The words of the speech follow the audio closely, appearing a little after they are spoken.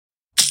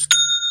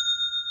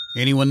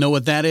Anyone know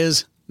what that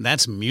is?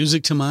 That's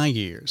music to my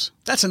ears.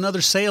 That's another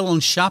sale on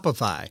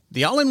Shopify,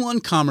 the all-in-one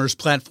commerce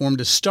platform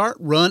to start,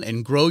 run,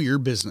 and grow your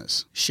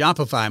business.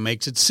 Shopify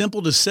makes it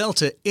simple to sell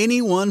to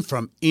anyone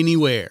from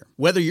anywhere.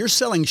 Whether you're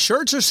selling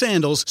shirts or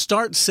sandals,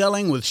 start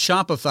selling with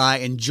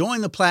Shopify and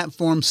join the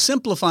platform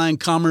simplifying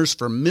commerce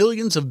for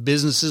millions of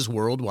businesses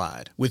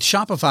worldwide. With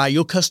Shopify,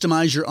 you'll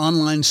customize your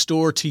online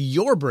store to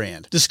your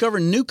brand,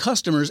 discover new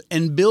customers,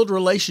 and build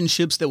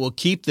relationships that will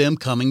keep them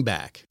coming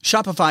back.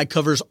 Shopify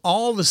covers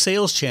all the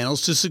sales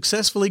channels to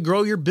successfully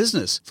grow your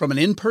business, from an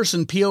in-person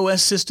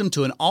POS system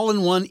to an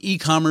all-in-one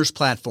e-commerce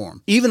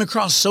platform, even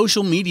across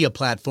social media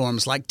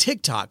platforms like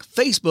TikTok,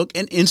 Facebook,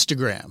 and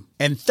Instagram.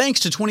 And thanks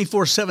to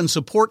 24/7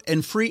 support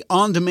and free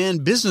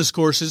on-demand business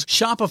courses,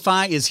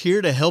 Shopify is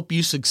here to help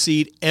you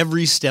succeed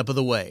every step of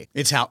the way.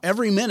 It's how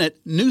every minute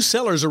new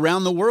sellers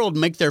around the world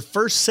make their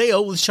first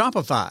sale with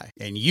Shopify.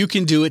 And you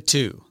can do it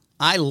too.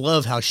 I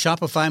love how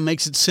Shopify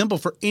makes it simple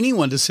for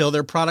anyone to sell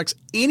their products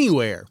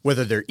anywhere.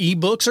 Whether they're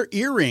ebooks or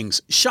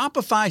earrings,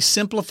 Shopify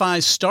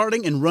simplifies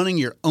starting and running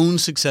your own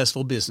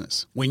successful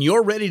business. When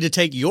you're ready to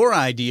take your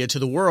idea to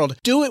the world,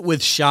 do it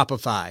with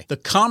Shopify, the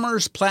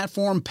commerce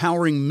platform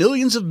powering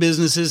millions of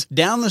businesses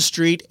down the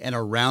street and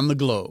around the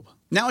globe.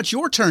 Now it's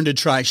your turn to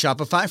try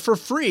Shopify for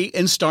free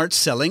and start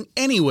selling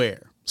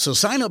anywhere. So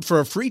sign up for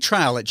a free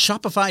trial at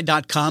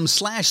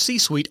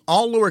shopify.com/C-Suite,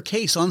 all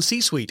lowercase on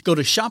C-Suite. Go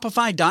to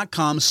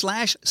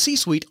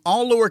shopify.com/C-Suite,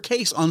 all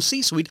lowercase on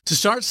C-Suite to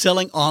start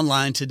selling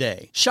online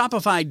today.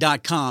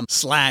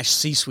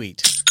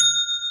 Shopify.com/C-Suite.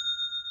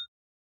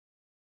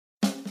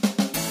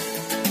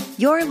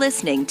 You're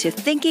listening to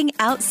Thinking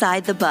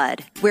Outside the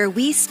Bud, where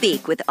we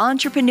speak with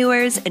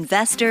entrepreneurs,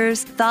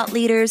 investors, thought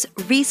leaders,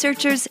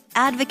 researchers,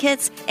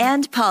 advocates,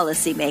 and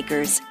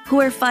policymakers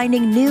who are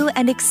finding new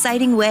and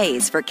exciting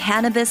ways for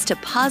cannabis to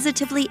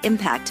positively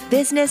impact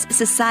business,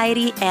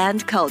 society,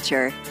 and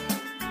culture.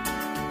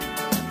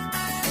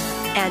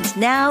 And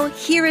now,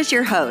 here is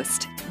your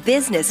host,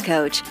 business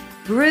coach,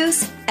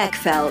 Bruce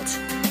Eckfeldt.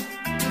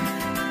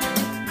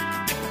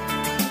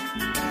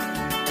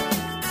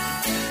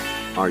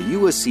 Are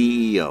you a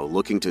CEO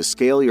looking to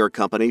scale your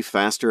company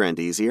faster and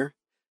easier?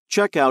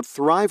 Check out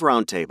Thrive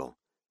Roundtable.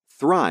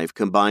 Thrive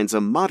combines a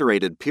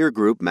moderated peer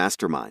group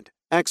mastermind,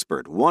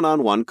 expert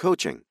one-on-one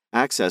coaching,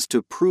 access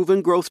to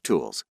proven growth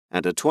tools,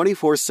 and a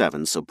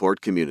 24/7 support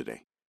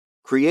community.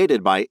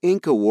 Created by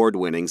Inc.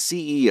 award-winning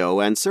CEO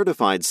and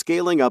certified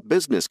scaling-up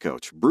business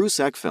coach Bruce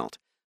Eckfeldt,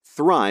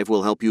 Thrive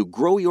will help you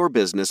grow your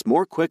business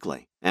more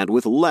quickly and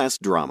with less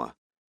drama.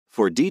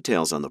 For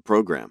details on the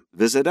program,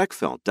 visit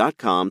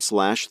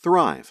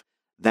eckfeldt.com/thrive.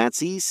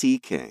 That's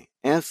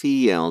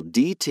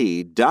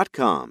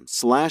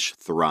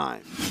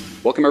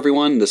ECKFELDT.com/thrive. Welcome,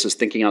 everyone. This is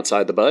Thinking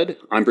Outside the Bud.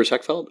 I'm Bruce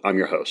Eckfeldt. I'm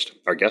your host.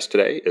 Our guest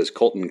today is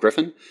Colton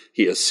Griffin.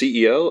 He is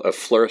CEO of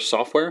Flourish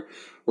Software.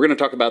 We're going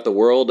to talk about the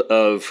world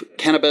of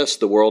cannabis,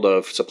 the world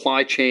of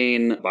supply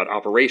chain, about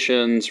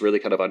operations, really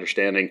kind of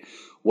understanding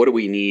what do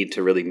we need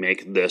to really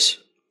make this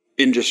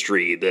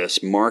industry,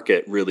 this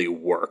market really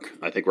work.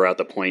 I think we're at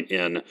the point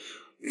in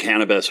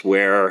cannabis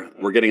where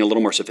we're getting a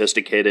little more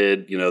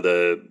sophisticated. You know,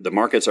 the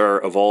markets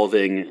are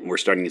evolving. We're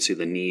starting to see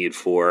the need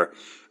for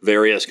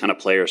various kind of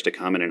players to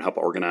come in and help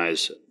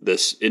organize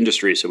this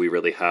industry so we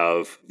really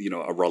have, you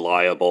know, a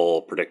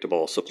reliable,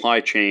 predictable supply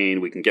chain.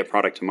 We can get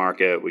product to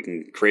market. We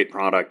can create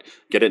product,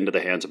 get it into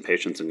the hands of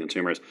patients and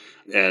consumers.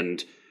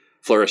 And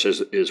Flourish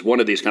is one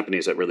of these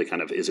companies that really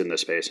kind of is in this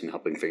space and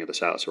helping figure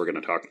this out. So we're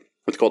going to talk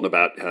with Colton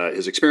about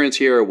his experience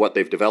here, what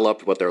they've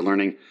developed, what they're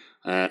learning,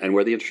 and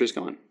where the industry is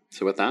going.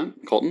 So with that,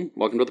 Colton,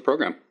 welcome to the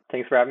program.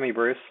 Thanks for having me,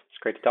 Bruce. It's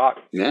great to talk.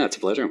 Yeah, it's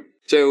a pleasure.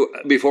 So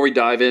before we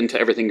dive into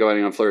everything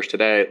going on Flourish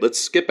today,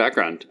 let's get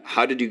background.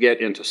 How did you get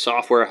into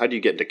software? How did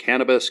you get into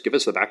cannabis? Give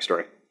us the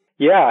backstory.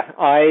 Yeah,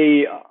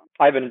 I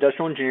have an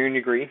industrial engineering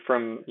degree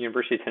from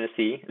University of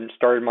Tennessee and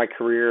started my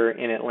career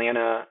in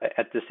Atlanta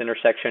at this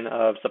intersection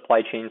of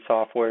supply chain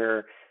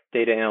software,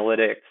 data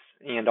analytics,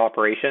 and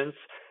operations.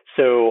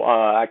 So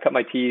I cut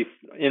my teeth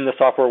in the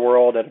software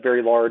world at a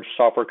very large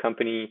software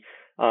company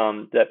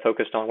that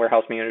focused on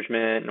warehouse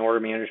management and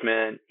order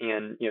management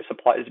and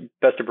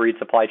best of breed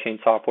supply chain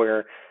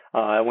software.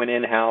 I went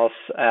in-house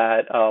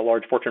at a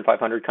large Fortune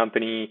 500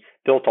 company,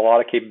 built a lot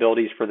of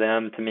capabilities for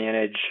them to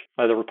manage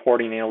the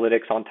reporting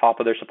analytics on top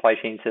of their supply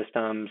chain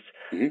systems,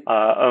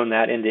 own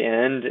that end to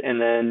end.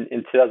 And then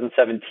in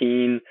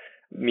 2017,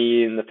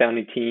 me and the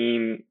founding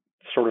team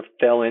sort of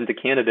fell into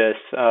cannabis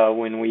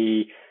when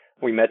we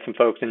met some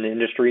folks in the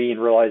industry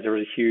and realized there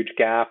was a huge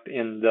gap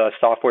in the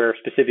software,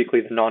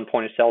 specifically the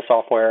non-point of sale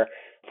software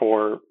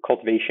for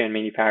cultivation,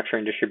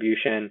 manufacturing,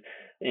 distribution.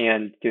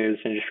 And this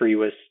industry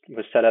was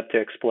set up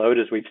to explode,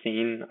 as we've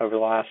seen over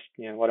the last,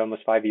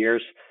 almost 5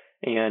 years.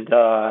 And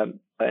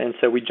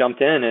so we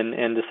jumped in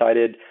and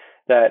decided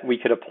that we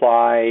could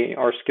apply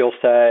our skill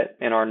set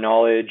and our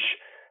knowledge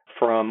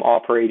from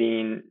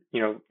operating,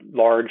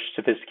 large,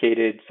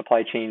 sophisticated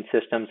supply chain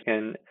systems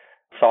and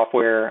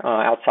software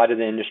outside of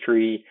the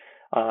industry.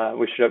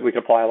 We could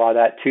apply a lot of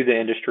that to the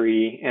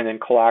industry and then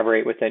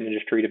collaborate with that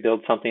industry to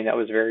build something that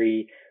was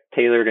very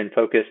tailored and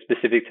focused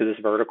specific to this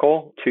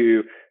vertical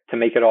to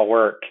make it all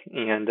work.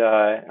 And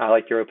I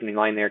like your opening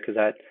line there, because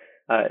that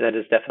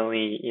is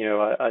definitely,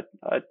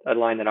 a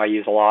line that I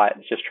use a lot.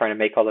 It's just trying to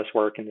make all this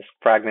work in this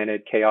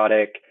fragmented,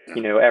 chaotic,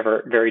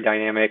 ever very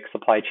dynamic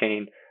supply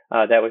chain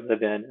that we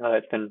live in.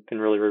 It's been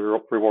really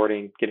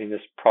rewarding getting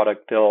this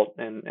product built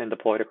and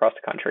deployed across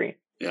the country.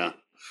 Yeah.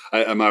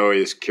 I'm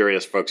always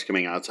curious, folks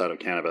coming outside of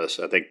cannabis.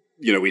 I think,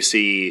 we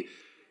see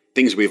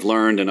things we've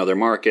learned in other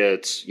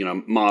markets,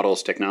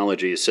 models,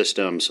 technologies,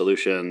 systems,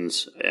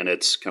 solutions, and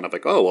it's kind of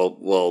like, oh,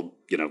 well,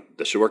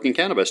 this should work in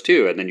cannabis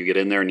too. And then you get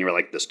in there and you're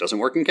like, this doesn't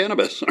work in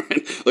cannabis.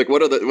 Right? Like,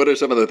 what are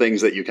some of the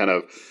things that you kind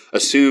of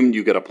assumed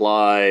you could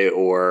apply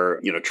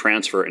or,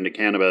 transfer into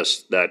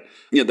cannabis that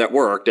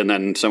worked, and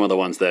then some of the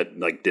ones that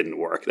like didn't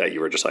work, that you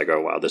were just like,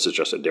 oh, wow, this is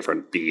just a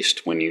different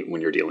beast when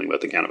you're dealing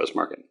with the cannabis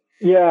market.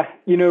 Yeah,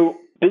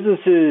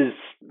 businesses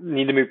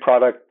need to move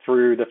product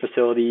through the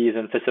facilities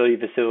and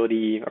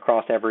facility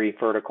across every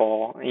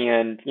vertical.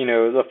 And,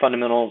 the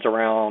fundamentals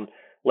around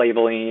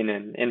labeling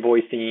and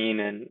invoicing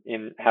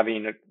and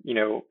having,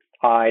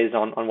 eyes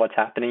on what's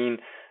happening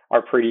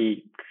are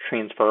pretty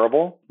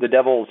transferable. The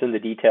devil's in the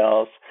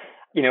details,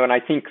 and I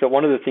think that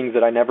one of the things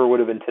that I never would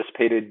have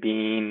anticipated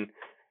being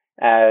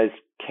as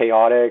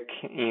chaotic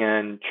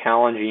and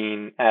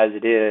challenging as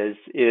it is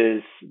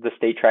the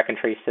state track and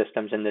trace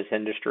systems in this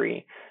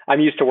industry. I'm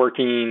used to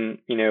working,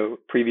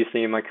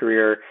 previously in my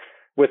career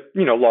with,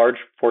 large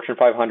Fortune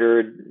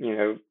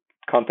 500,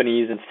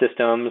 companies and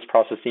systems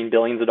processing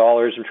billions of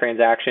dollars in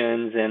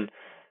transactions, and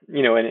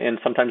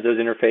sometimes those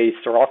interface,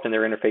 or often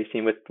they're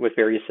interfacing with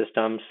various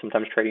systems,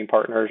 sometimes trading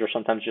partners, or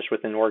sometimes just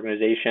within an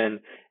organization.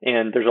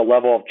 And there's a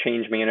level of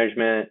change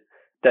management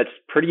that's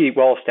pretty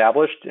well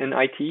established in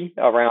IT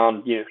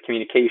around,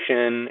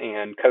 communication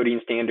and coding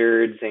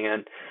standards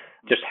and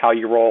just how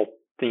you roll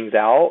things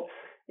out.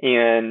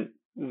 And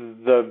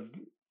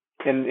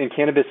in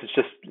cannabis,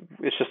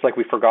 it's just like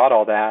we forgot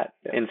all that.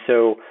 And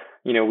so,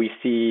 we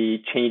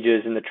see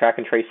changes in the track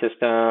and trace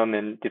system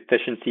and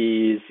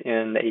deficiencies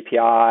in the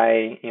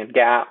API and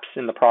gaps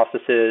in the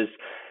processes,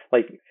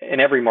 like in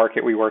every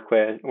market we work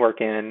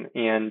in,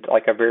 and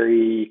like a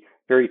very,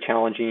 very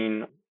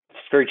challenging. It's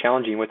very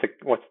challenging with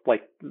what's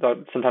like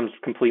the sometimes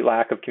complete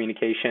lack of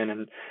communication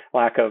and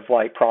lack of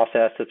like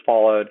process that's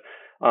followed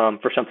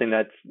for something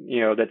that's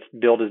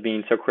billed as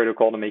being so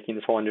critical to making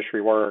this whole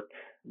industry work.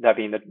 That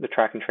being the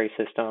track and trace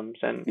systems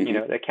and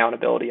the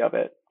accountability of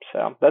it.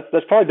 So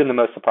that's probably been the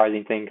most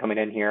surprising thing coming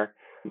in here.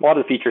 A lot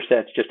of the feature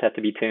sets just have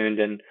to be tuned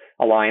and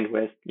aligned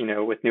with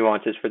with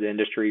nuances for the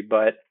industry,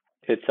 but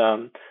it's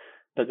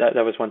but that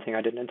was one thing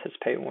I didn't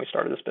anticipate when we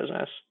started this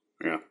business.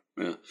 Yeah.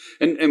 Yeah.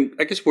 And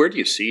I guess, where do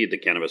you see the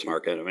cannabis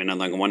market? I mean, on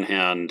the one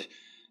hand,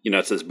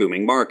 it's this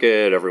booming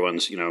market.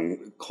 Everyone's,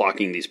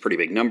 clocking these pretty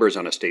big numbers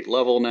on a state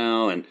level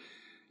now. And,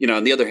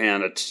 on the other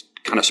hand, it's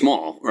kind of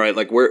small, right?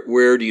 Like,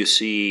 where do you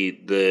see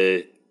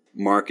the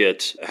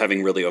market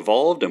having really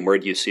evolved, and where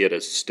do you see it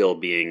as still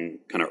being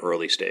kind of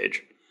early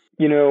stage?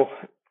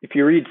 If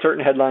you read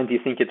certain headlines, you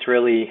think it's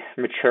really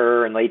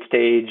mature and late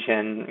stage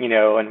and,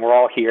 and we're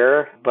all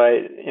here. But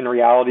in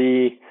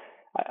reality,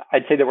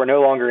 I'd say that we're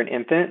no longer an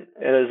infant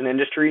as an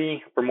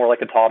industry. We're more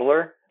like a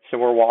toddler. So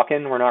we're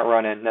walking, we're not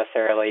running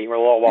necessarily. We're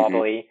a little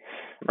wobbly,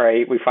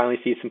 right? We finally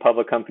see some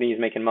public companies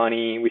making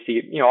money. We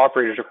see,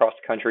 operators across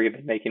the country have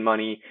been making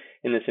money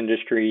in this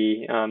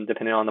industry,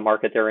 depending on the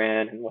market they're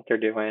in and what they're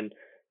doing,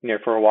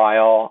 for a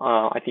while.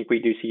 I think we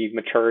do see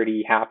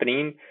maturity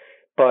happening,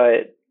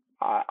 but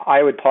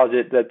I would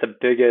posit that the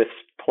biggest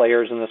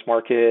players in this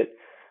market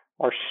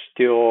are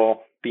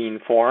still being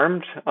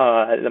formed.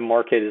 The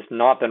market has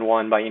not been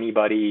won by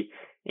anybody,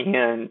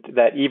 and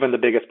that even the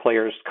biggest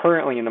players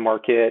currently in the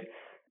market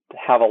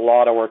have a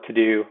lot of work to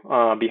do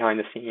behind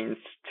the scenes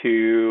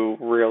to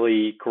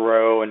really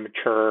grow and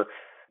mature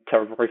to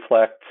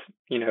reflect,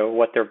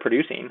 what they're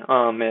producing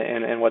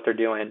and what they're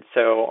doing.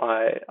 So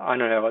I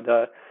don't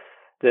know,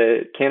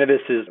 the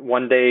cannabis is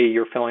one day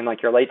you're feeling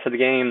like you're late to the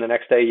game, the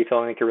next day you're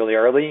feeling like you're really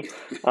early,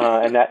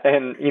 and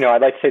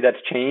I'd like to say that's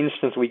changed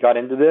since we got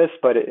into this,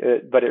 but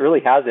it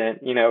really hasn't.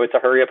 It's a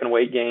hurry up and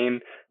wait game.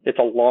 It's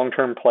a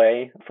long-term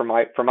play. From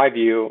my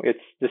view,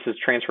 this is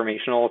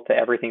transformational to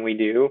everything we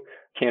do.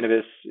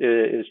 Cannabis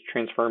is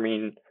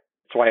transforming.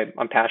 That's why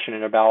I'm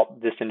passionate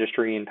about this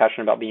industry and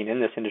passionate about being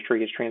in this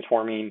industry. It's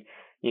transforming,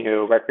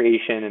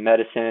 recreation and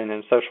medicine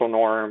and social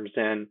norms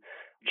and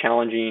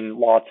challenging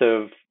lots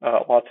of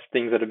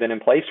things that have been in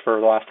place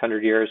for the last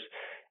 100 years,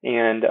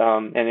 and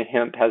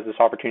hemp has this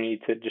opportunity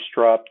to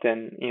disrupt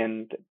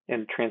and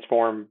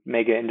transform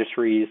mega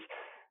industries.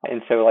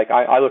 And so, like,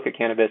 I look at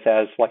cannabis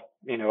as like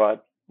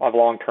a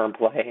long-term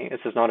play.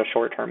 This is not a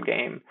short-term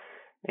game,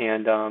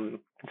 and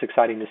it's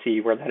exciting to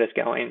see where that is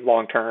going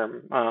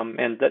long-term.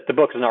 And the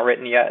book is not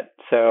written yet,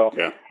 so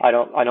yeah. I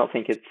don't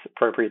think it's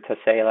appropriate to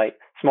say like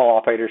small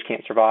operators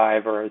can't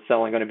survive, or it's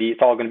all going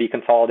to be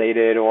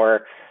consolidated,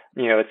 or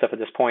stuff at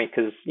this point,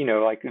 because,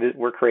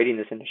 we're creating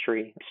this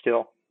industry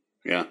still.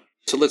 Yeah.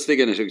 So let's dig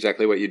into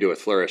exactly what you do with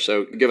Flourish.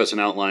 So give us an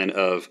outline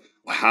of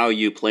how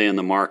you play in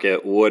the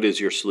market. What does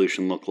your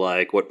solution look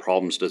like? What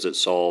problems does it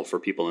solve for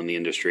people in the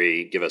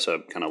industry? Give us a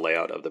kind of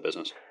layout of the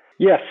business.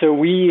 Yeah, so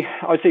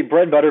I would say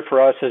bread and butter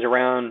for us is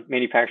around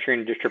manufacturing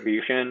and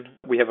distribution.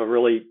 We have a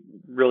really,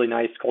 really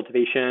nice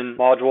cultivation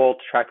module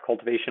to track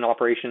cultivation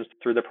operations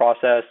through the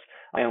process.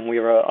 And we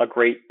have a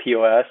great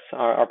POS.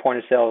 Our point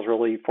of sale is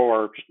really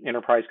for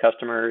enterprise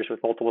customers with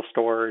multiple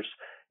stores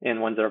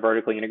and ones that are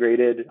vertically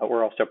integrated.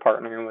 We're also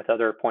partnering with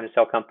other point of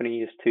sale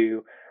companies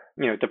to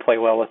play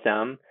well with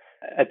them.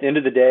 At the end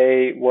of the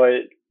day,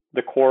 what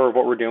the core of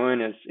what we're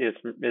doing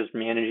is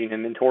managing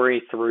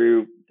inventory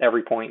through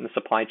every point in the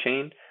supply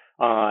chain,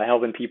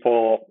 helping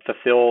people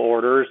fulfill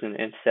orders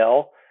and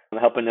sell,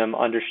 helping them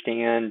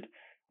understand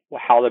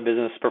how the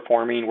business is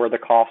performing, where the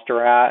costs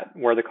are at,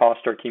 where the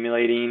costs are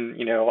accumulating,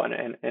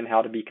 and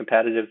how to be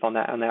competitive on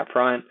that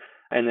front.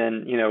 And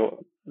then,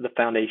 the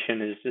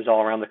foundation is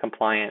all around the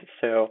compliance.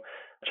 So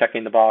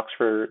checking the box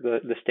for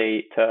the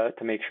state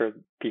to make sure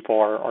people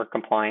are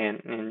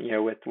compliant and,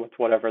 with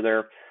whatever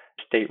their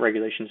state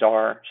regulations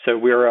are. So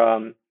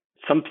we're,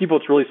 some people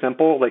it's really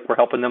simple, like we're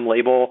helping them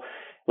label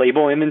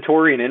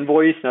inventory and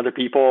invoice, and other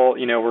people,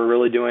 we're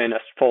really doing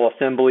full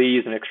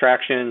assemblies and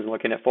extractions and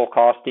looking at full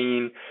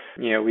costing.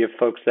 We have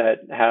folks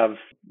that have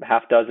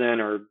half dozen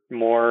or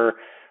more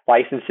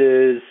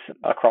licenses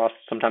across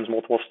sometimes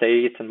multiple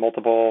states and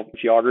multiple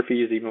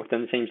geographies, even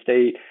within the same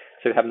state.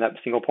 So having that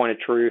single point of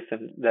truth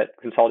and that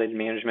consolidated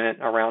management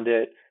around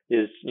it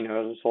is,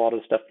 there's a lot of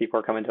the stuff people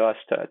are coming to us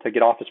to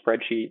get off the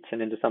spreadsheets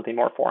and into something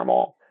more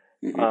formal.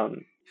 Mm-hmm.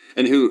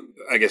 And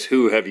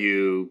who have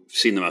you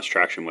seen the most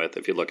traction with?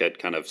 If you look at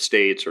kind of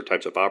states or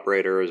types of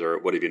operators, or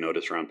what have you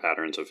noticed around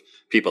patterns of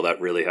people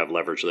that really have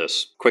leveraged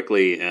this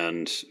quickly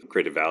and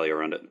created value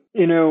around it?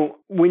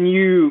 When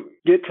you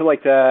get to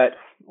like that,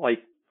 like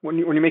when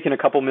you're making a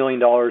couple $1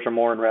 million or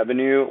more in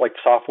revenue, like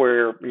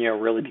software,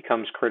 really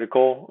becomes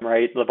critical,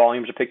 right? The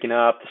volumes are picking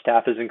up, the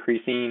staff is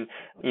increasing.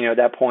 At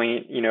that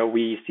point,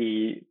 we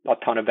see a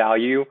ton of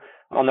value.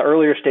 On the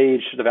earlier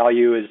stage, the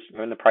value is,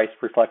 and the price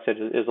reflects it,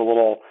 is a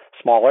little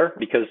smaller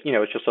because,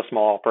 it's just a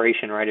small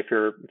operation, right? If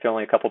you're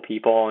only a couple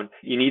people and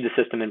you need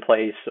the system in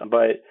place,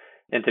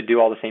 and to do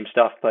all the same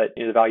stuff, but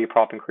the value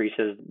prop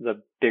increases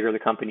the bigger the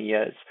company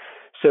is.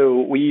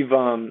 So we've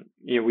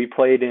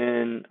played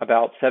in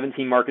about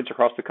 17 markets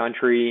across the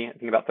country, I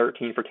think about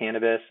 13 for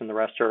cannabis, and the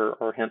rest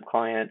are hemp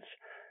clients.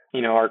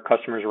 Our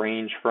customers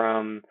range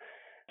from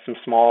some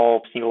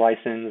small single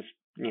license,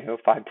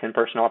 5-10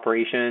 person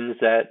operations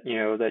that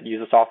use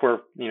the software,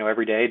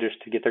 every day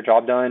just to get their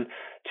job done,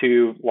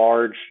 to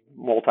large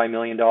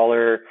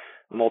multi-million-dollar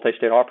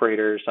multi-state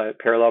operators.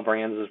 Parallel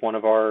Brands was one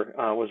of our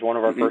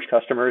mm-hmm. first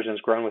customers and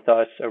has grown with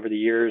us over the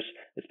years.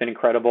 It's been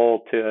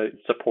incredible to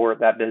support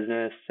that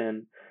business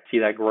and see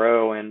that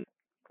grow. And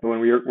when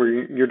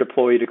you're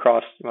deployed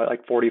across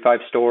like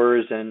 45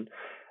 stores and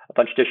a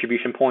bunch of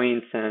distribution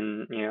points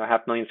and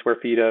 500,000 square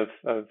feet of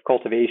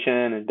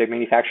cultivation and big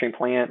manufacturing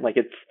plant,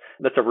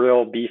 that's a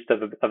real beast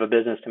of a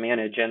business to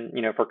manage. And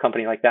for a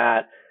company like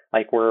that,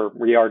 like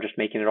we are just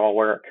making it all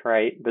work,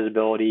 right?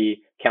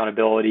 Visibility,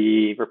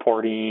 accountability,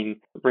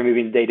 reporting,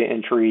 removing data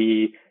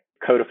entry,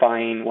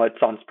 codifying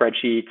what's on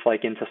spreadsheets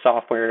like into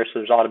software, so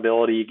there's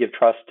auditability, give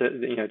trust to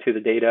the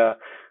data,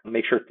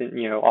 make sure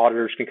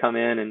auditors can come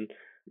in and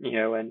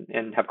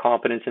and have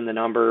confidence in the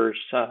numbers,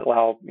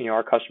 allow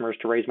our customers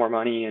to raise more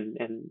money and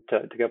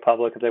to go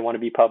public if they want to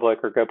be public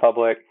or go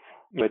public.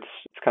 It's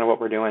kind of what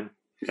we're doing.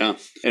 Yeah.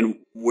 And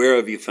where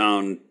have you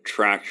found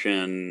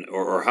traction,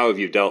 or how have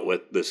you dealt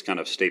with this kind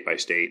of state by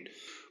state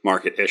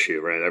market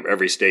issue, right?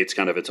 Every state's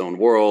kind of its own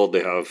world.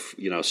 They have,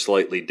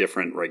 slightly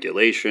different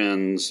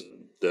regulations.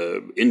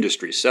 The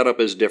industry setup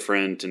is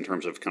different in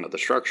terms of kind of the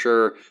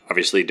structure,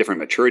 obviously different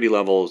maturity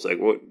levels. Like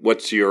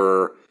what's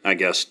your,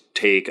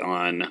 take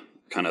on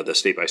kind of the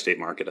state by state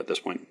market at this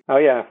point? Oh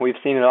yeah, we've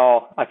seen it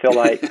all. I feel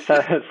like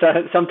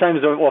sometimes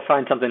we'll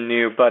find something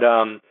new, but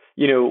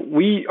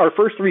our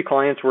first 3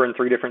 clients were in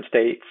 3 different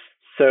states.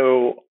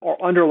 So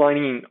our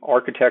underlying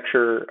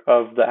architecture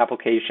of the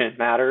application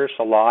matters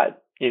a lot,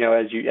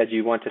 as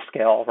you want to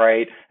scale,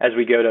 right? As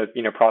we go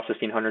to,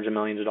 processing hundreds of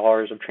millions of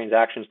dollars of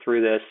transactions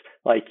through this,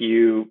 like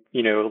the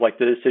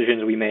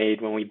decisions we made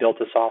when we built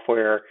the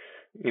software,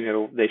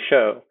 they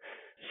show.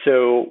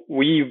 So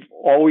we've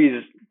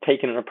always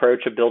taken an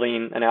approach of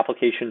building an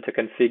application to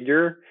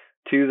configure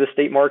to the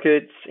state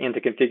markets and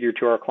to configure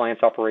to our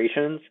clients'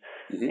 operations,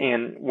 mm-hmm.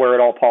 and where at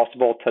all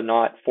possible to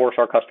not force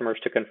our customers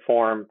to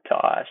conform to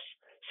us.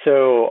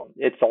 So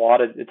it's a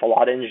lot of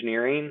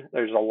engineering.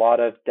 There's a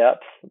lot of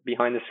depth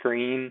behind the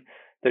screen.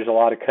 There's a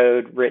lot of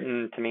code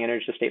written to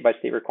manage the state by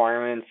state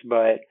requirements.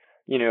 But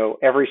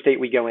every state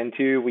we go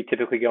into, we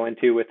typically go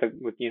into with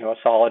a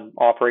solid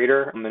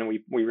operator, and then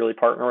we really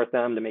partner with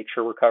them to make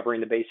sure we're covering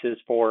the bases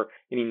for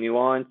any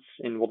nuance.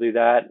 And we'll do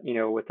that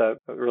with a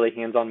really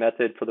hands-on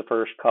method for the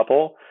first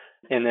couple.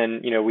 And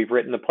then we've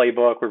written the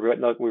playbook, we've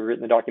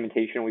written the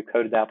documentation, we've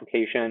coded the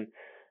application,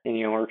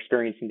 and we're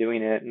experienced in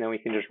doing it, and then we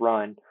can just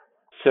run.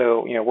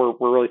 So,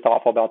 we're really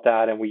thoughtful about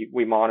that, and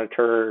we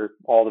monitor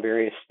all the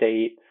various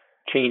state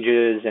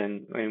changes,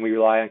 and we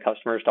rely on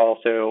customers to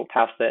also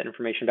pass that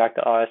information back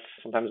to us.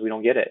 Sometimes we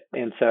don't get it.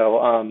 And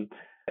so,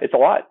 it's a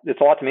lot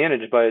to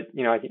manage, but,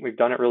 I think we've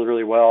done it really,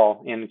 really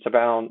well. And it's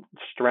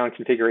around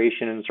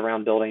configuration, and it's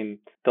around building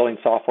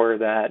software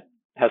that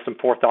has some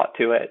forethought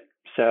to it.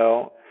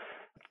 So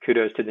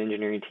kudos to the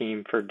engineering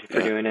team for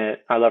doing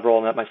it. I love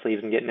rolling up my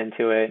sleeves and getting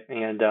into it.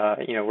 And,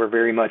 we're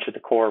very much at the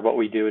core of what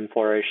we do in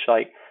Flourish,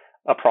 like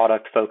a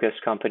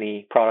product-focused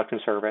company, product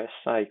and service.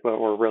 Like,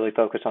 we're really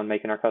focused on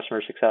making our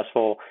customers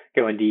successful,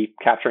 going deep,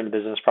 capturing the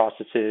business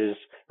processes,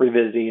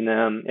 revisiting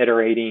them,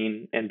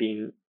 iterating, and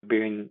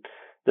being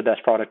the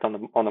best product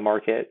on the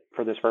market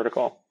for this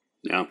vertical.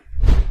 Yeah.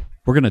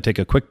 We're going to take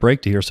a quick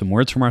break to hear some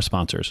words from our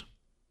sponsors.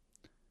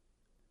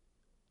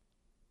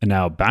 And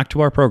now back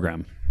to our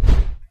program.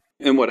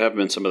 And what have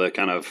been some of the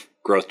kind of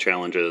growth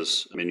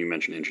challenges? I mean, you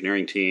mentioned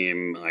engineering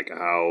team. Like,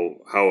 how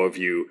have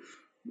you,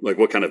 like,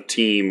 what kind of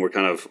team, what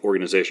kind of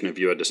organization have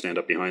you had to stand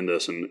up behind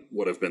this, and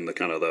what have been the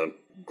kind of the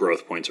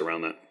growth points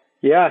around that?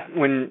 Yeah,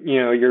 when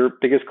your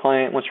biggest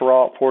client wants to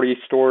roll out 40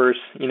 stores,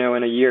 in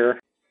a year,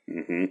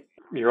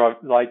 you're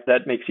like,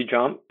 that makes you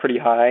jump pretty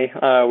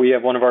high. We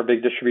have one of our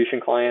big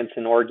distribution clients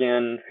in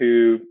Oregon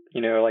who,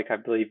 I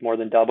believe more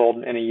than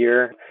doubled in a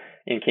year,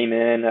 and came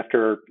in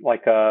after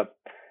like a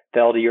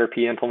failed ERP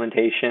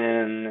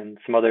implementation and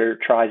some other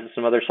tries with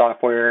some other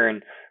software,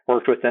 and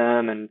worked with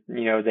them, and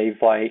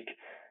they've like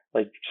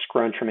just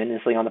grown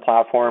tremendously on the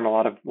platform. A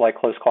lot of like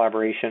close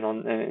collaboration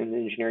on in the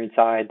engineering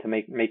side to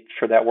make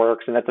sure that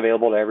works, and that's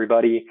available to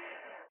everybody.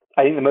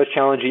 I think the most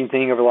challenging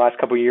thing over the last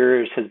couple of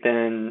years has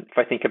been, if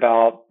I think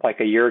about like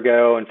a year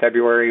ago in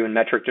February when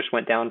Metric just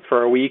went down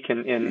for a week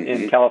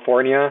in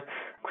California,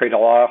 created a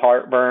lot of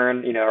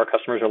heartburn. Our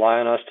customers rely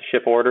on us to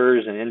ship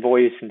orders and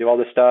invoice and do all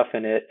this stuff,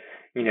 and it,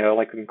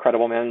 like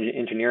incredible amount of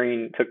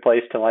engineering took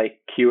place to like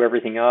queue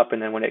everything up,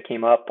 and then when it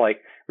came up,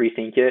 like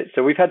resync it.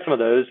 So we've had some of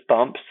those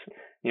bumps.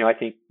 I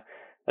think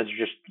there's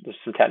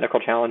some technical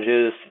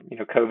challenges.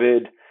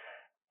 COVID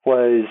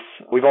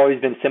we've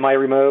always been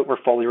semi-remote.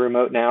 We're fully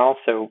remote now.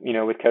 So,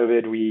 with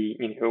COVID,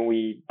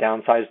 we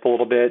downsized a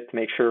little bit to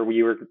make sure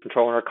we were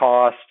controlling our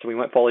costs. We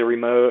went fully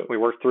remote. We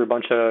worked through a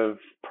bunch of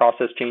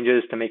process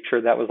changes to make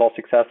sure that was all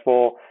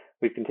successful.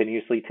 We've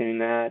continuously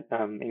tuned that.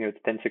 It's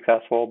been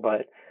successful,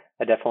 but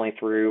I definitely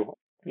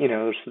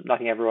I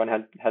think everyone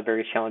had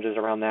various challenges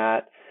around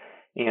that.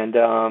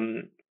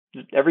 And,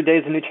 every day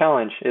is a new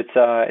challenge.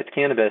 It's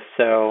cannabis.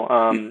 So,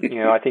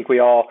 I think we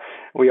all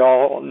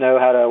know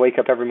how to wake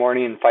up every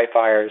morning and fight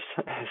fires.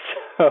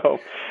 So,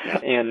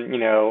 and,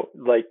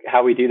 like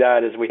how we do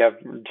that is we have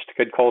just a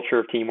good culture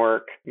of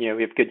teamwork. We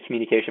have good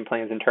communication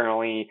plans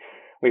internally.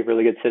 We have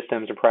really good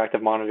systems and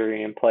proactive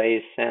monitoring in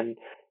place, and,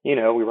 we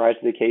rise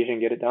to the occasion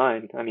and get it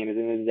done. I mean, at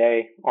the end of the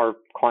day, our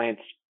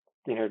clients,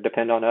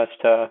 depend on us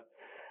to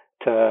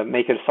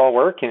make it all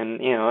work and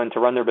to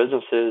run their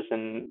businesses.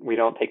 And we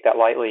don't take that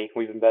lightly.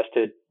 We've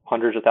invested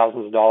hundreds of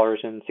thousands of dollars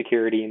in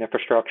security and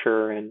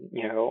infrastructure and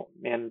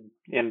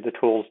the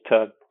tools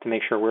to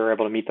make sure we're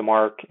able to meet the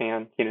mark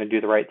and,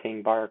 do the right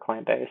thing by our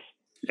client base.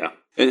 Yeah.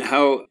 And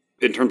how,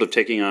 in terms of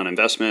taking on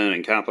investment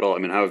and capital, I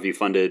mean, how have you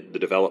funded the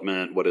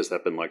development? What has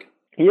that been like?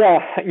 Yeah.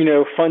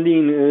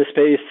 Funding in this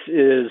space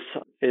is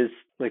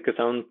like its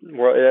own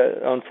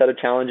set of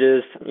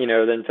challenges.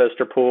 The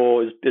investor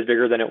pool is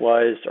bigger than it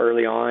was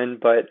early on,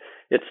 but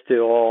it's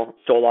still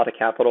a lot of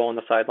capital on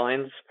the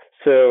sidelines.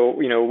 So,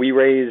 we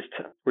raised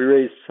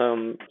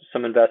some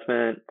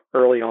investment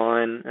early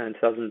on in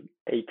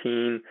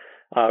 2018.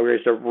 We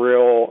raised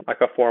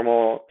a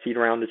formal seed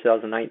round in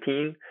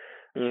 2019.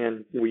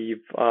 And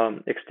we've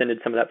extended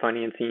some of that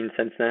financing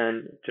since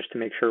then just to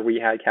make sure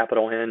we had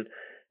capital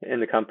in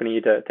the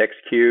company to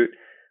execute.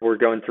 We're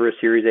going through a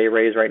Series A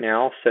raise right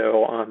now,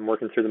 so I'm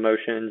working through the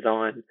motions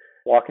on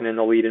walking in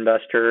the lead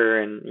investor,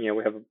 and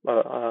we have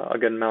a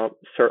good amount,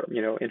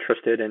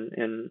 interested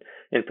in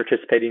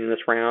participating in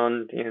this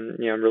round, and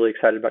I'm really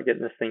excited about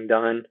getting this thing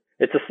done.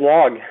 It's a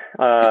slog.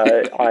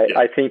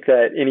 I think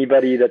that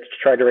anybody that's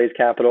tried to raise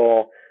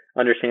capital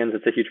understands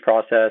it's a huge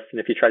process, and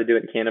if you try to do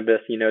it in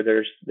cannabis,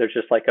 there's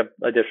just like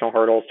additional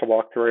hurdles to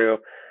walk through.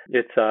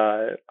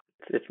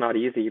 It's not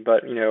easy,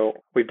 but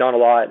we've done a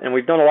lot, and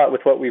we've done a lot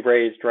with what we've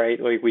raised, right?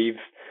 Like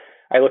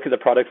I look at the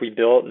product we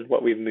built and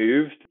what we've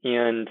moved,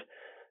 and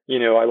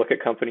I look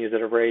at companies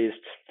that have raised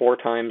 4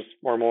 times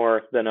or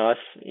more than us,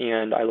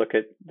 and I look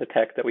at the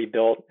tech that we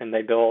built and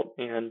they built,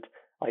 and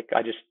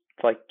I just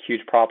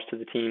huge props to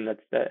the team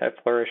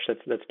at Flourish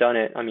that's done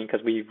it. I mean,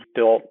 because we've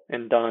built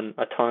and done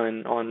a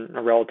ton on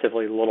a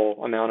relatively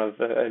little amount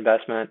of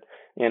investment,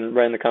 and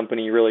ran the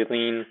company really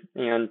lean,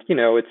 and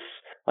it's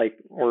like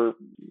we're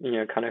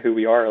kind of who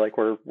we are. Like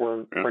we're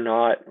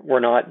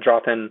not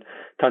dropping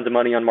tons of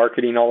money on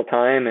marketing all the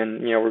time,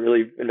 and we're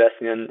really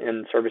investing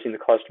in servicing the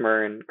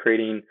customer and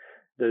creating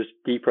those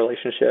deep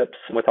relationships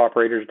with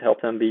operators to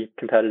help them be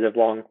competitive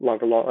over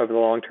the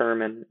long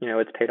term. And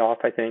it's paid off,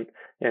 I think,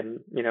 and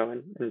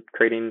and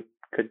creating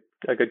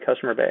a good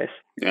customer base.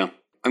 Yeah.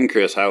 I'm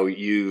curious how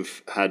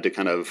you've had to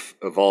kind of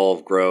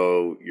evolve,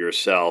 grow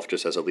yourself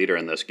just as a leader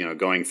in this,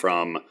 going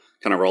from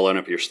kind of rolling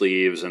up your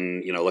sleeves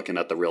and, looking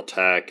at the real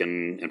tech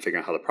and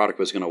figuring out how the product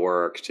was going to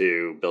work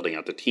to building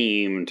out the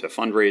team to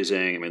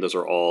fundraising. I mean, those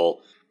are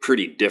all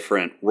pretty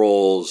different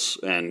roles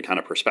and kind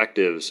of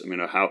perspectives. I mean,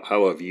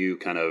 how have you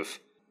kind of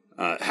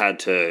had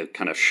to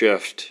kind of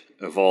shift,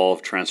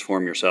 evolve,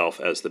 transform yourself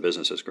as the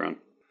business has grown?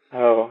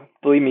 Oh,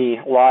 believe me,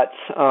 lots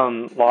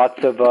of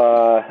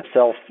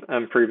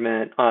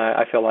self-improvement.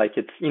 I feel like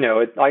it's,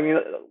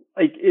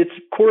 it's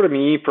core to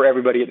me for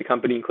everybody at the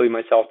company, including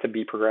myself, to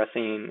be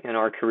progressing in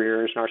our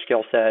careers and our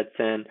skill sets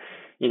and,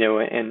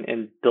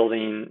 and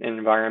building an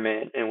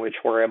environment in which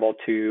we're able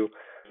to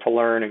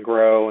learn and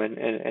grow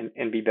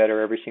and be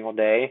better every single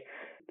day.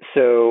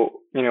 So,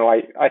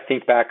 I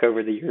think back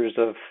over the years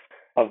of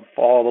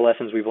all the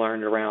lessons we've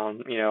learned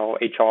around,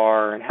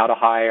 HR and how to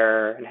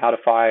hire and how to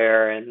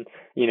fire and,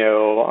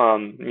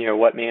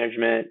 what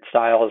management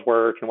styles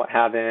work and what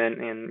haven't,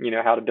 and,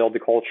 how to build the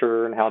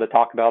culture and how to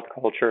talk about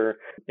the culture.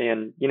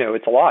 And,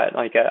 it's a lot.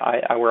 Like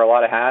I wear a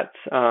lot of hats.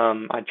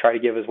 I try to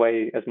give as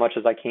much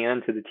as I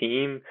can to the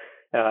team.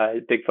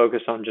 Big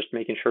focus on just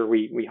making sure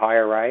we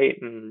hire right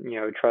and,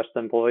 trust the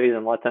employees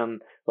and let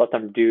them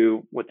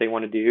do what they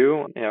want to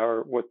do,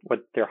 or what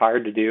they're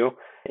hired to do.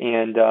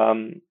 And,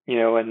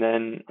 and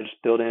then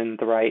just build in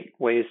the right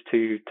ways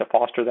to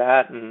foster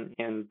that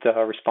and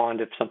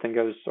respond if something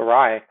goes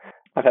awry.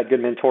 I've had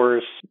good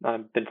mentors.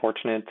 I've been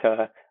fortunate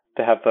to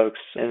have folks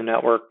in the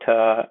network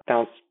to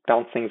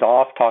bounce things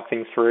off, talk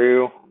things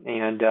through.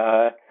 And,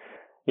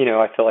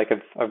 I feel like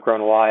I've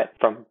grown a lot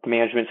from the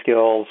management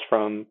skills,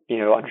 from,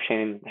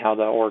 understanding how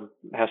the org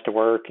has to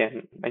work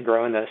and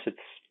growing this.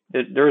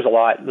 There's a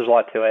lot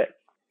to it.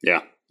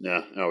 Yeah,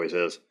 it always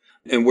is.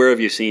 And where have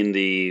you seen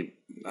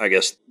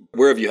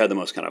where have you had the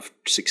most kind of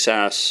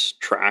success,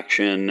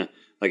 traction?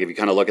 Like if you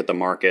kind of look at the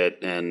market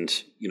and,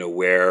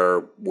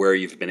 where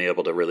you've been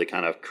able to really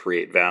kind of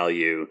create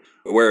value,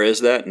 where is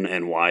that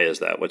and why is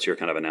that? What's your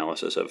kind of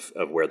analysis of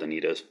where the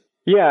need is?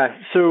 Yeah.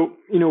 So,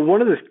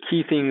 one of the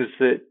key things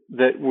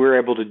that we're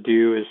able to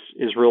do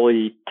is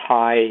really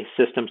tie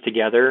systems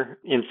together.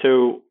 And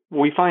so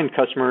we find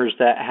customers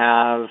that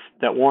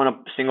want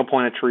a single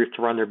point of truth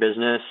to run their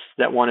business,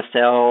 that want to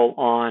sell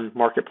on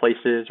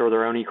marketplaces or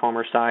their own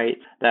e-commerce site,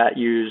 that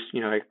use,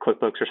 like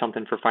QuickBooks or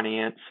something for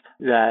finance,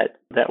 that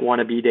want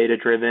to be data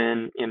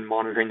driven in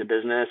monitoring the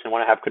business and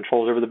want to have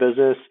controls over the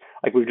business.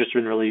 Like we've just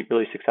been really,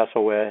 really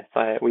successful with.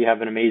 We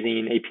have an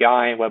amazing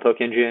API and webhook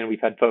engine. We've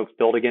had folks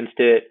build against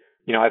it.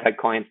 I've had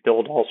clients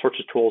build all sorts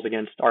of tools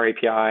against our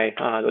API,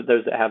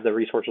 those that have the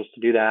resources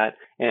to do that.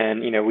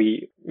 And,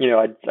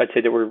 I'd say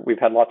that we've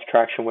had lots of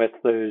traction with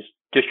those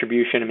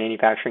distribution and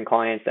manufacturing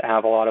clients that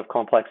have a lot of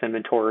complex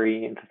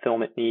inventory and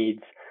fulfillment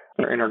needs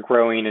and are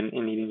growing and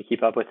needing to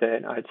keep up with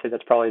it. I'd say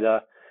that's probably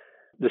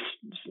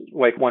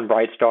like one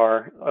bright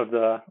star of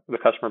the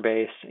customer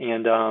base.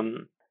 And,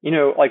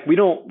 we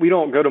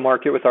don't go to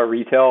market with our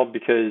retail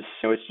because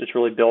it's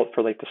really built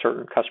for like the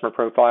certain customer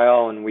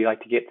profile, and we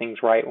like to get things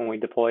right when we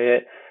deploy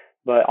it.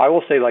 But I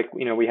will say,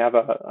 we have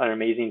an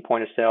amazing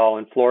point of sale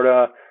in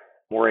Florida.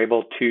 We're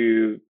able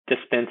to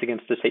dispense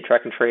against the state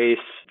track and trace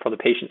for the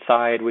patient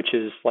side, which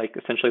is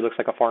essentially looks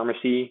like a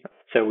pharmacy.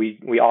 So we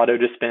auto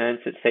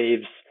dispense. It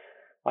saves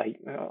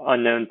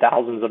unknown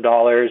thousands of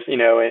dollars,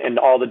 and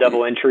all the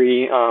double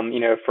entry,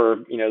 for,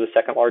 the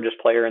second largest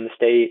player in the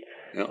state.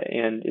 Yep.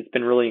 And it's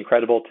been really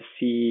incredible to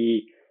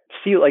see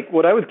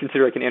what I would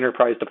consider an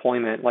enterprise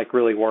deployment,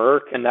 really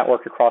work, and that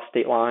work across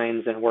state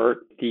lines and work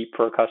deep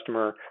for a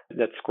customer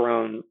that's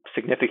grown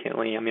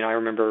significantly. I mean, I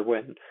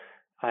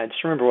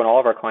just remember when all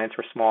of our clients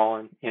were small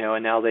and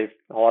now a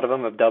lot of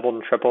them have doubled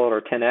and tripled or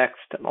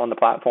 10x'd on the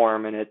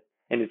platform. And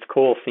it's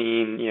cool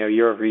seeing,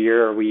 year over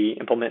year, we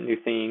implement new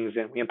things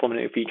and we implement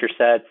new feature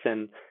sets,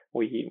 and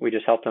we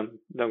just help them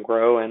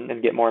grow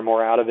and get more and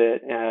more out of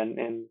it.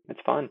 And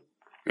it's fun.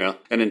 Yeah.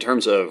 And in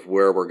terms of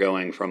where we're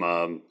going from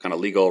a kind of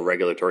legal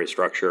regulatory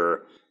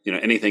structure,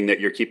 anything that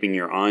you're keeping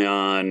your eye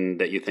on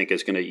that you think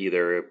is going to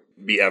either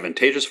be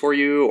advantageous for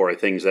you or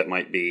things that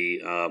might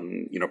be,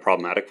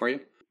 problematic for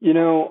you?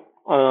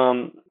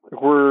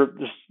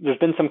 There's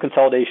been some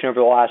consolidation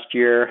over the last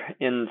year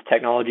in the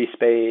technology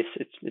space.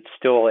 It's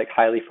still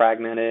highly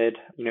fragmented.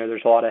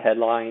 There's a lot of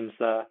headlines.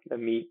 The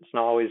meat's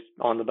not always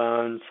on the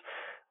bones.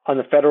 On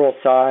the federal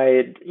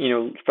side,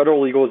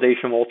 federal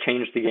legalization will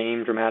change the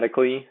game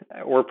dramatically.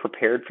 We're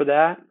prepared for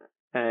that,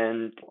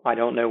 and I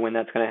don't know when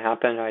that's going to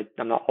happen.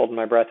 I'm not holding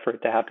my breath for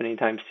it to happen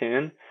anytime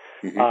soon.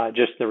 Mm-hmm.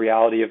 Just the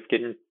reality of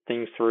getting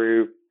things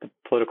through the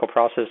political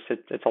process.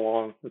 It's a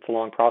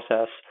long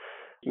process.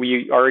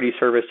 We already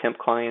service hemp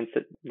clients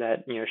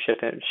that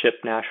ship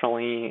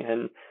nationally,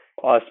 and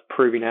us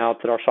proving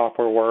out that our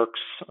software works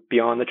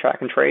beyond the track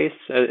and trace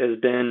has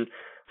been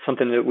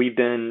something that we've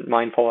been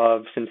mindful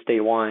of since day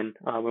one.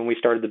 When we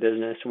started the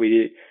business,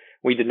 we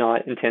did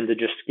not intend to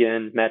just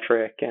skin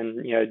metric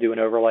and do an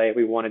overlay.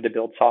 We wanted to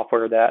build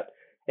software that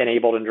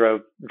enabled and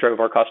drove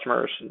our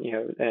customers,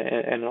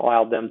 and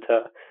allowed them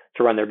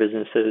to run their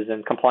businesses.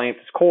 And compliance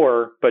is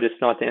core, but it's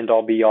not the end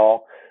all be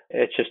all.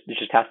 it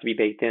just has to be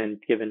baked in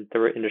given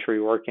the industry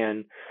we work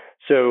in.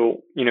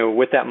 So,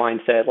 with that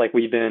mindset, like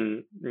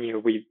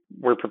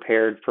we're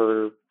prepared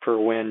for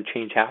when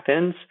change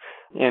happens.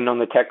 And on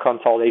the tech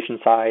consolidation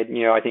side,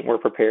 I think we're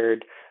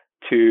prepared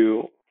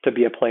to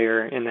be a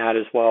player in that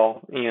as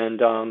well. And,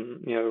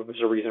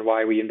 there's a reason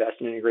why we invest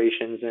in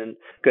integrations and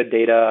good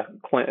data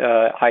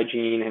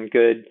hygiene and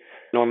good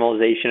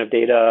normalization of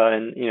data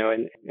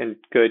and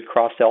good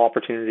cross-sell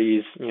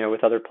opportunities,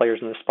 with other players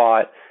in the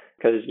spot.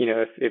 Because,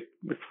 if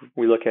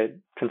we look at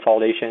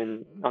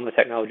consolidation on the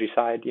technology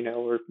side,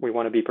 we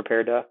want to be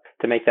prepared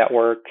to make that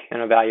work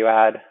and a value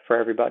add for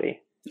everybody.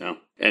 Yeah.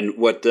 And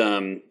what,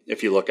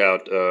 if you look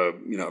out,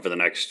 over the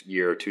next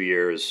year or 2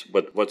 years,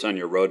 what's on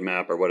your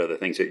roadmap, or what are the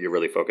things that you're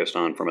really focused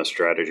on from a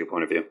strategy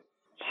point of view?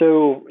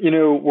 So,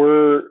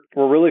 we're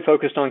really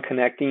focused on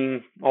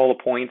connecting all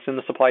the points in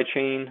the supply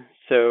chain.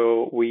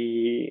 So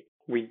we're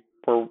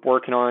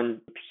working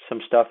on some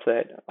stuff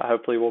that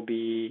hopefully will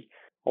be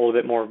a little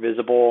bit more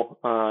visible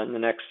in the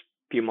next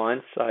few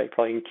months,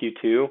 probably in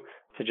Q2,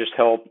 to just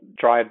help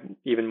drive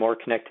even more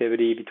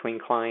connectivity between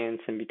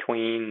clients and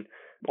between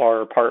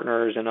our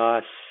partners and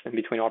us and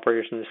between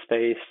operators in the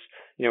space.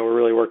 We're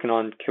really working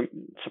on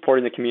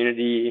supporting the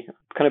community,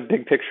 kind of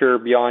big picture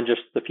beyond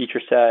just the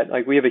feature set.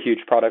 Like, we have a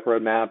huge product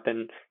roadmap,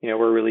 and, we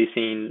release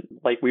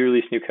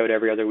new code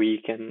every other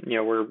week, and,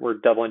 we're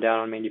doubling down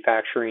on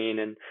manufacturing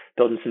and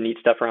building some neat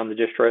stuff around the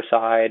distro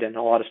side, and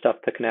a lot of stuff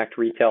to connect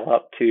retail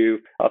up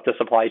the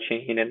supply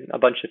chain, and a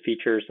bunch of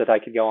features that I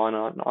could go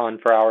on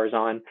for hours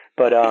on.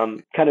 But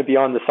kind of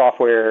beyond the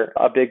software,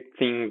 a big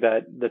thing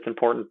that's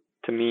important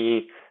to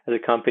me as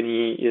a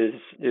company is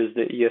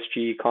the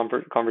ESG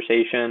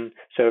conversation.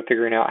 So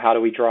figuring out how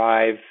do we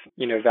drive,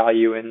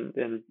 value and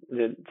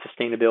the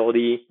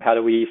sustainability, how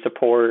do we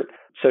support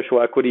social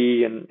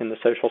equity and the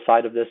social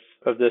side of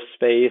this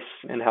space,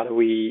 and how do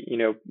we,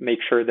 make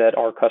sure that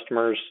our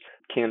customers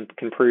can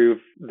prove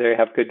they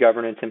have good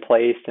governance in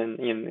place, and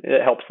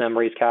it helps them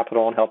raise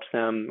capital and helps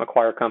them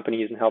acquire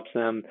companies and helps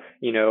them,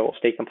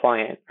 stay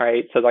compliant,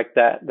 right? So like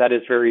that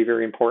is very,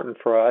 very important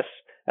for us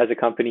as a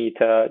company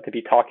to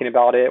be talking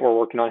about it. We're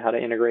working on how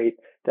to integrate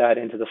that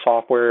into the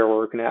software. We're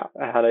working out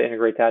how to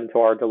integrate that into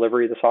our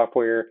delivery of the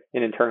software,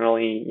 and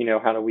internally,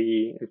 how do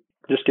we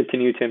just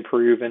continue to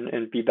improve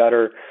and be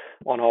better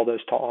on all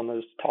those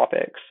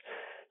topics.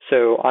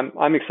 So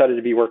I'm excited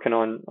to be working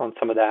on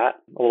some of that,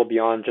 a little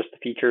beyond just the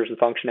features and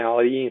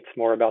functionality. It's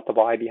more about the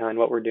why behind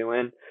what we're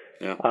doing.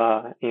 Yeah.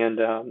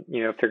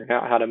 Figuring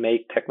out how to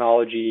make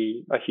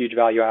technology a huge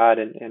value add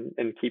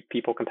and keep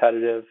people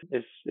competitive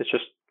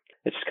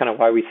it's just kind of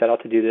why we set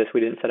out to do this.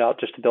 We didn't set out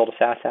just to build a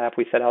SaaS app.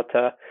 We set out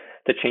to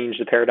change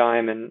the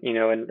paradigm and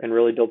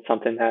really build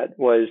something that's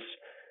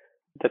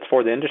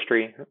for the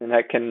industry and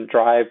that can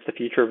drive the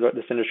future of what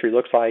this industry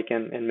looks like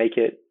and make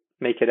it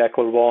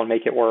equitable and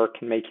make it work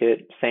and make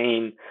it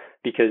sane,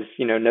 because,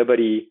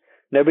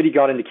 nobody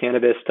got into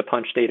cannabis to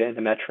punch data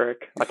into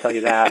metric. I'll tell you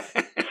that.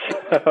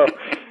 So,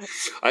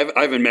 I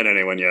haven't met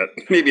anyone yet.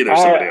 Maybe there's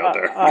somebody out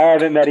there. I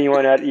haven't met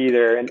anyone yet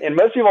either. And a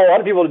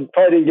lot of people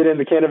probably didn't get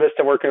into cannabis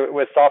to work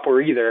with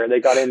software either. They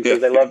got in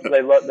because they love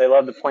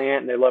the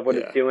plant and they love what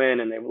it's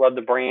doing and they love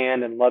the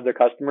brand and love their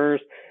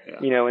customers.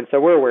 Yeah. And so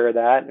we're aware of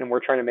that, and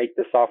we're trying to make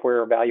the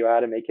software value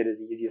add and make it as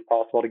easy as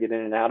possible to get in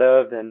and out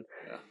of, and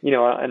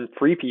and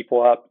free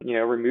people up.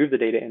 Remove the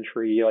data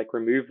entry,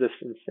 remove the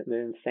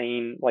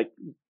insane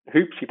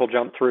hoops people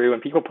jump through,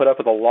 and people put up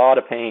with a lot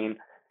of pain.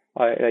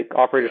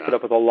 Operators put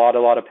up with a lot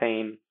of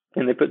pain,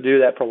 and they do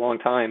that for a long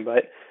time.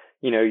 But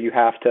you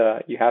have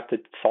to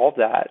solve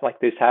that.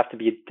 These have to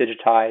be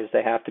digitized.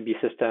 They have to be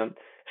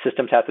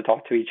systems have to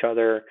talk to each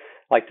other,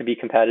 to be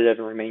competitive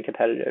and remain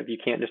competitive. You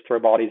can't just throw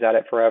bodies at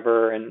it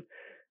forever, and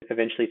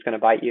eventually it's going to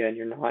bite you, and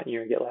you're going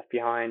to get left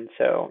behind.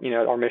 So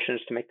our mission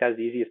is to make that as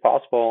easy as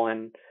possible,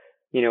 and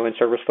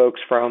service folks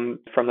from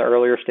the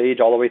earlier stage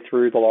all the way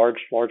through the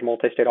large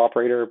multi-state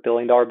operator,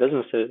 billion-dollar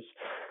businesses,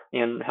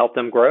 and help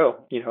them grow,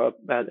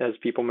 as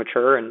people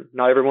mature. And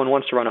not everyone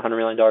wants to run a $100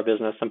 million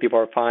business. Some people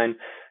are fine,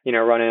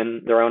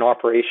 running their own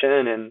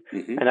operation, and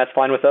that's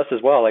fine with us as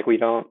well. We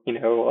don't,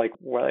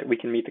 we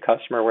can meet the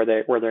customer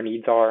where their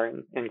needs are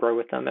and grow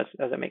with them as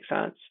it makes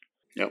sense.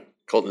 Yep.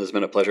 Colton, it's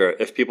been a pleasure.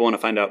 If people want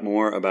to find out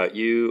more about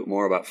you,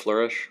 more about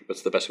Flourish,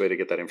 what's the best way to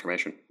get that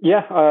information?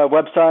 Yeah,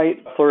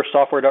 website,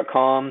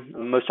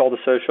 flourishsoftware.com. Most all the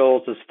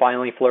socials is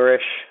finally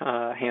Flourish.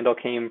 Handle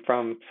came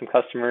from some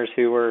customers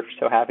who were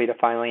so happy to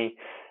finally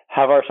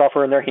have our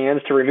software in their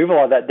hands to remove a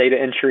lot of that data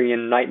entry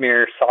and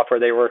nightmare software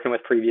they were working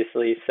with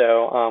previously.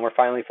 So we're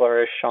finally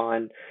Flourish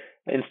on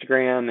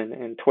Instagram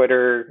and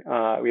Twitter.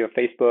 We have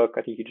Facebook.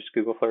 I think you just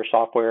Google Flourish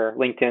Software.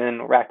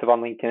 LinkedIn, we're active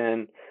on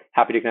LinkedIn.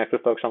 Happy to connect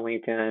with folks on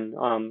LinkedIn.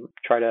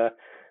 Try to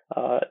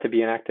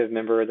be an active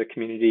member of the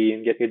community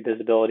and get good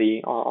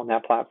visibility on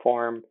that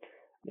platform.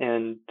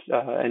 And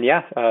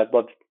yeah,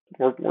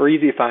 we're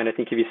easy to find. I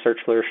think if you search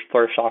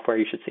Flourish Software,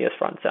 you should see us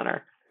front and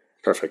center.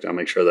 Perfect. I'll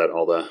make sure that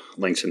all the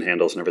links and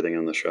handles and everything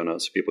in the show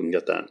notes so people can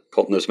get that.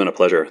 Colton, it's been a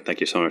pleasure. Thank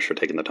you so much for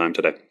taking the time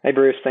today. Hey,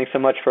 Bruce. Thanks so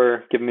much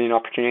for giving me an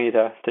opportunity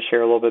to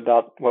share a little bit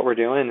about what we're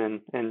doing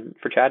and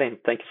for chatting.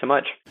 Thank you so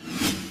much.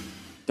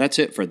 That's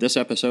it for this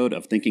episode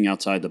of Thinking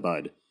Outside the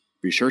Bud.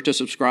 Be sure to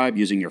subscribe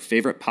using your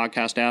favorite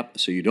podcast app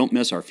so you don't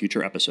miss our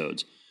future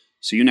episodes.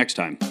 See you next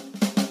time.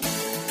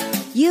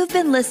 You've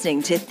been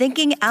listening to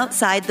Thinking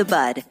Outside the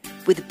Bud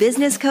with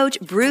business coach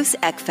Bruce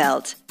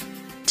Eckfeldt.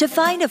 To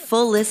find a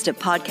full list of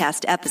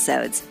podcast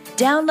episodes,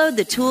 download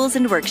the tools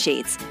and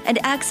worksheets, and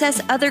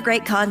access other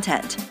great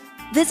content,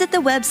 visit the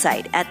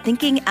website at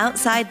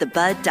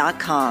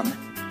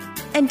thinkingoutsidethebud.com.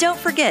 And don't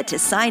forget to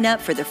sign up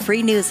for the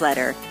free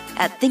newsletter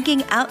at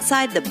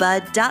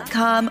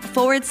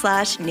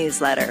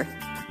thinkingoutsidethebud.com/newsletter.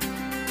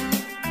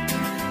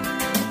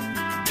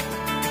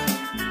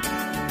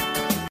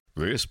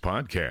 This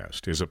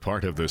podcast is a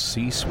part of the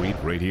C-Suite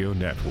Radio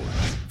Network.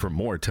 For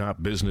more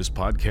top business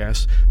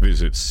podcasts,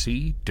 visit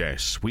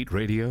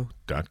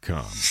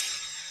c-suiteradio.com.